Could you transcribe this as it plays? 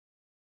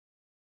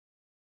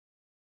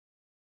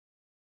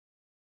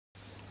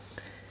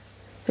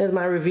Here's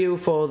my review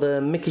for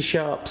the Micky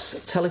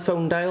Sharpz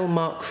telephone dial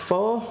Mark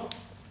IV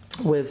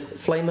with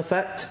flame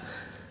effect.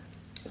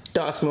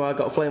 Don't ask me why I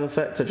got a flame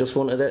effect, I just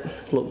wanted it,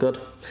 looked good.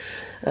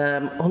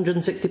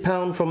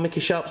 £160 from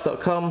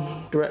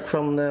MickySharpz.com, direct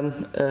from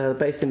them,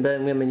 based in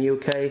Birmingham in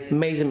UK.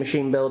 Amazing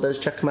machine builders,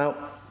 check them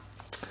out.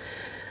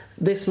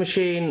 This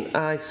machine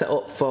I set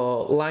up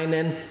for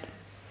lining.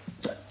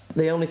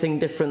 The only thing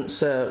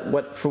difference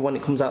from when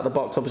it comes out of the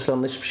box, obviously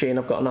on this machine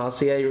I've got an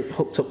RCA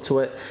hooked up to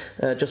it,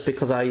 just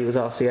because I use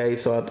RCA,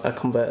 so I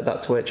converted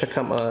that to it. Check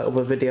out my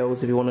other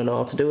videos if you want to know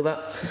how to do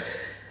that.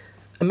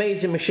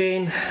 Amazing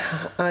machine.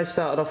 I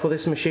started off with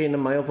this machine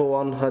and my other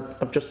one.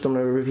 I've just done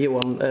a review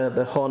on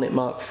the Hornet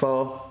Mark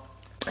IV.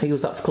 I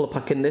use that for colour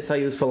packing. This I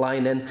use for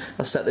lining.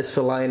 I set this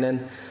for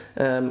lining.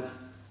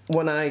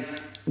 When I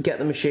get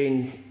the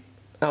machine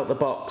out the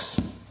box,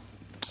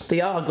 they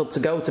are good to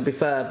go, to be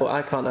fair, but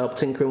I can't help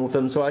tinkering with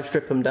them, so I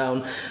strip them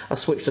down. I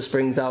switch the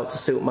springs out to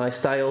suit my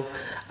style,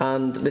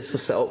 and this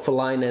was set up for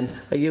lining.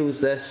 I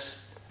used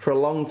this for a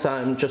long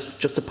time just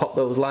to pop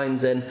those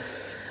lines in.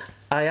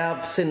 I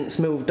have since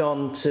moved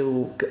on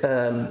to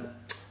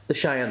the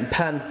Cheyenne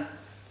pen,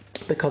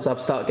 because I've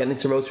started getting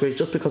into rotaries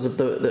just because of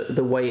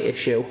the weight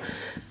issue.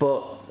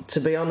 But to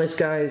be honest,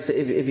 guys,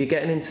 if you're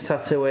getting into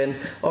tattooing,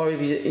 or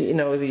if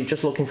you're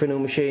just looking for a new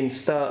machine,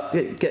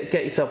 get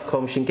yourself a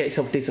core machine, get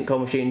yourself a decent core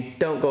machine.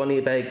 Don't go on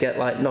eBay, get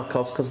like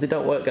knockoffs, because they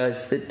don't work,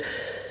 guys.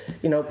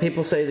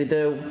 People say they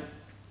do,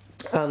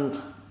 and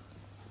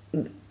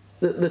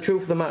the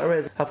truth of the matter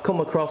is, I've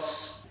come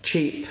across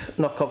cheap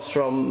knockoffs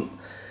from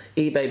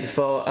eBay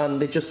before,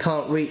 and they just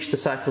can't reach the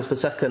cycles per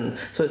second.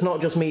 So it's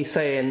not just me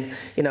saying,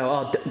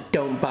 oh,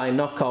 don't buy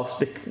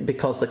knockoffs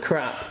because they're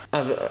crap.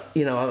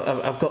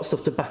 I've got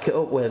stuff to back it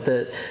up with.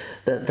 The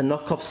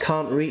knockoffs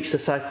can't reach the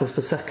cycles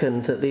per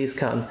second that these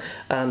can,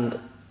 and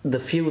the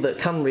few that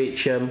can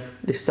reach them,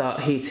 they start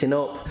heating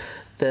up.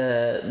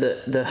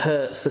 The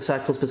hertz, the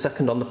cycles per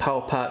second on the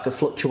power pack are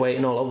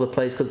fluctuating all over the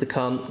place because they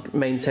can't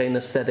maintain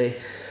a steady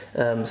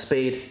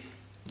speed.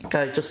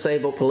 Guys, just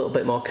save up a little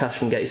bit more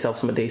cash and get yourself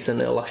something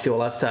decent. It'll last you a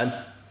lifetime.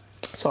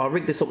 So I'll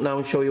rig this up now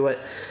and show you it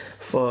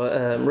for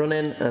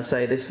running. And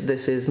say this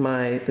is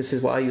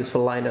what I use for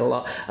lining a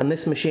lot. And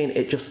this machine,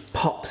 it just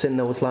pops in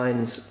those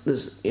lines.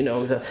 There's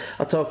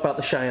I talk about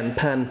the Cheyenne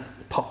pen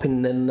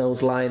popping in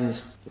those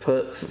lines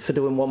for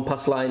doing one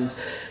pass lines.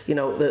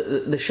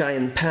 The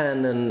Cheyenne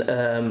pen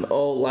and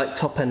all like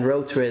top end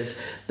rotaries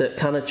that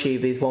can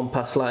achieve these one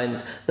pass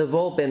lines, they've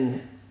all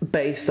been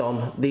based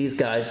on these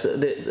guys.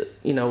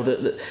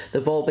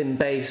 They've all been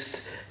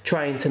based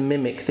trying to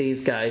mimic these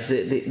guys,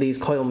 these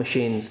coil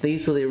machines.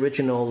 These were the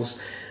originals.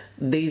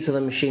 These are the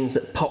machines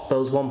that pop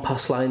those one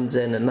pass lines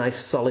in, and nice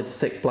solid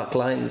thick black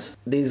lines.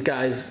 These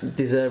guys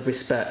deserve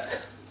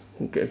respect.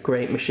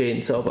 Great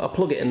machine. So I'll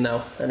plug it in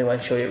now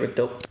anyway, show you it rigged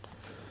up.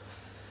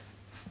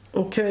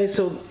 Okay,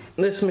 so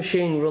this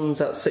machine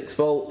runs at 6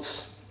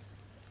 volts.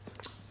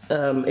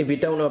 If you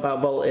don't know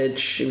about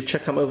voltage, if you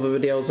check out my other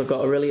videos, I've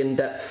got a really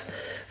in-depth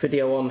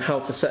video on how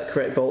to set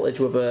correct voltage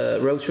with a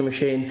rotary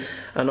machine,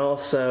 and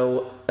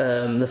also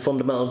the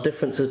fundamental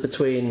differences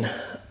between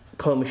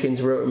coil machines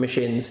and rotary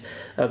machines.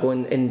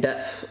 Going in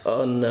depth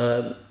on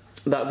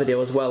that video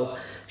as well,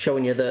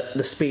 showing you that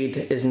the speed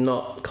is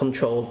not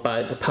controlled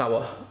by the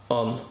power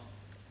on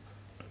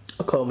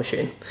a coil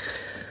machine.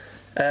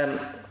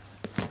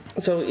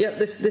 So yeah,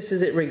 this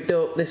is it rigged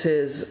up. This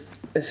is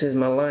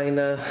my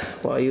liner,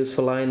 what I use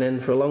for lining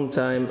for a long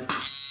time.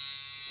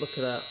 Look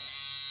at that.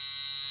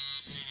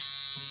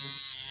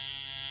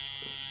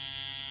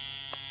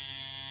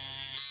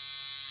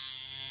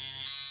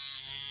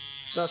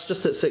 That's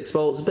just at 6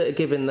 volts, a bit of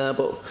give in there,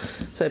 but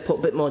say put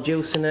a bit more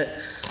juice in it.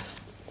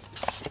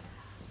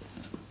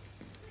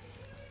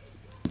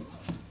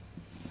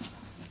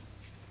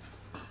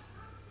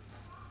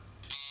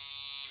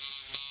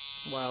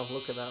 Wow,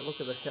 look at that,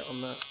 look at the hit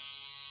on that.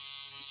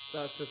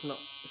 That's just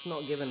it's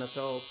not giving at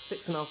all.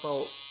 6.5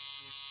 volts.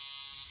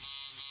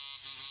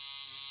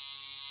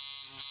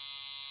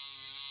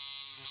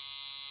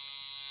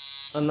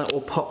 And that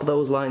will pop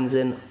those lines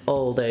in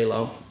all day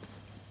long.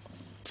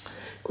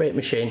 Great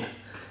machine.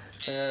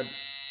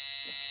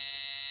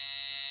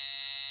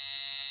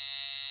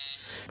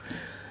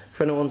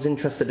 For anyone's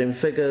interested in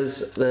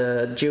figures,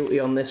 the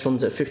duty on this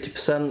runs at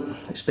 50%.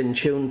 It's been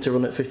tuned to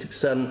run at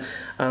 50%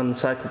 and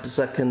cycle per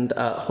second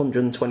at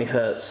 120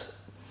 Hz.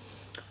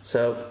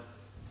 So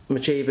I'm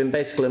achieving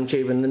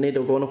the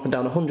needle going up and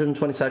down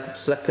 120 cycles per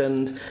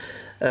second.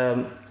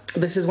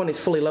 This is when it's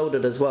fully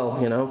loaded as well,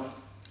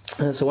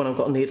 so when I've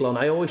got a needle on,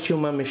 I always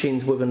tune my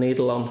machines with a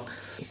needle on.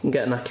 You can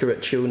get an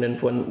accurate tuning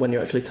when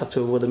you're actually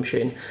tattooing with a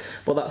machine,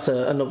 but that's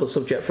another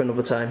subject for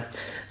another time.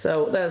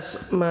 So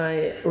there's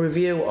my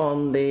review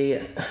on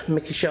the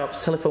Micky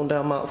Sharpz telephone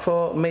dial Mark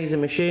IV. Amazing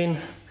machine.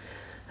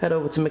 Head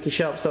over to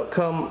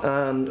MickySharpz.com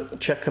and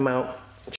check them out.